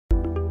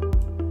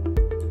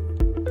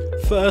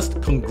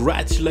First,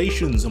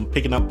 congratulations on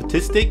picking up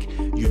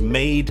Postistic. You've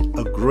made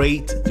a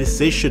great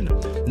decision.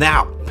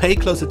 Now, pay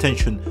close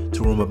attention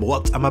to remember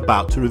what I'm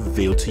about to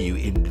reveal to you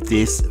in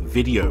this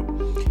video.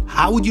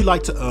 How would you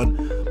like to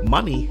earn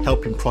money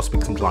helping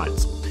prospects and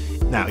clients?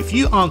 Now, if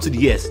you answered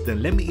yes,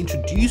 then let me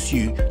introduce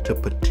you to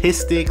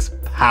Postistic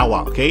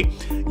Power, okay?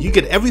 You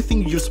get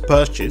everything you just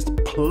purchased,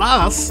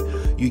 plus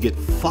you get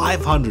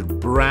 500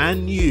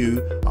 brand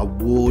new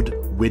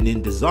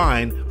award-winning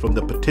design from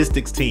the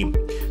Postistic team.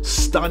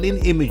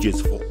 Stunning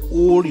images for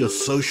all your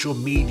social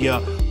media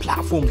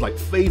platforms like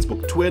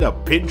Facebook, Twitter,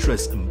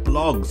 Pinterest, and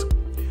blogs.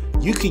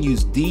 You can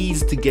use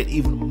these to get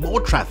even more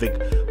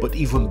traffic, but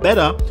even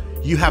better,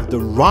 you have the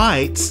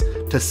rights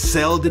to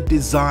sell the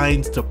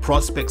designs to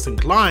prospects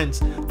and clients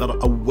that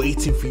are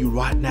waiting for you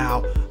right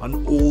now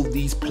on all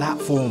these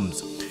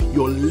platforms.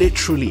 You're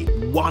literally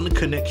one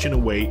connection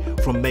away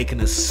from making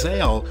a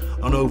sale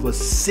on over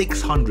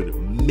 600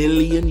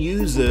 million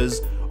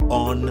users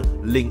on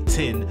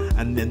LinkedIn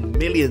and then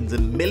millions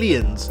and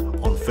millions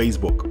on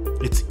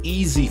Facebook. It's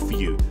easy for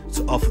you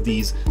to offer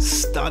these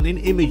stunning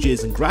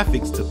images and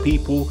graphics to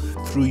people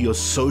through your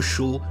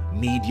social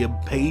media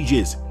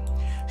pages.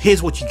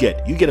 Here's what you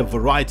get. You get a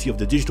variety of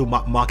the digital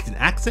marketing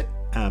assets,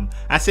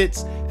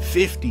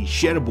 50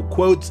 shareable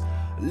quotes,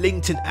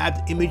 LinkedIn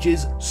ad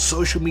images,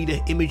 social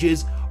media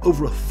images,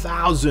 over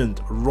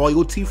 1,000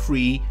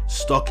 royalty-free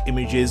stock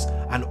images,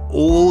 and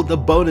all the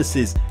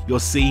bonuses you're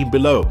seeing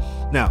below.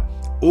 Now,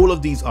 all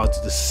of these are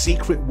the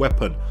secret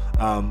weapon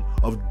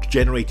of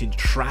generating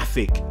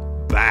traffic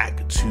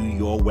back to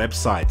your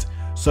website.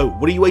 So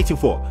what are you waiting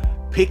for?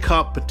 Pick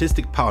up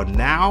Postistic Power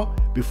now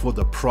before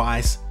the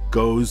price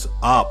goes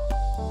up.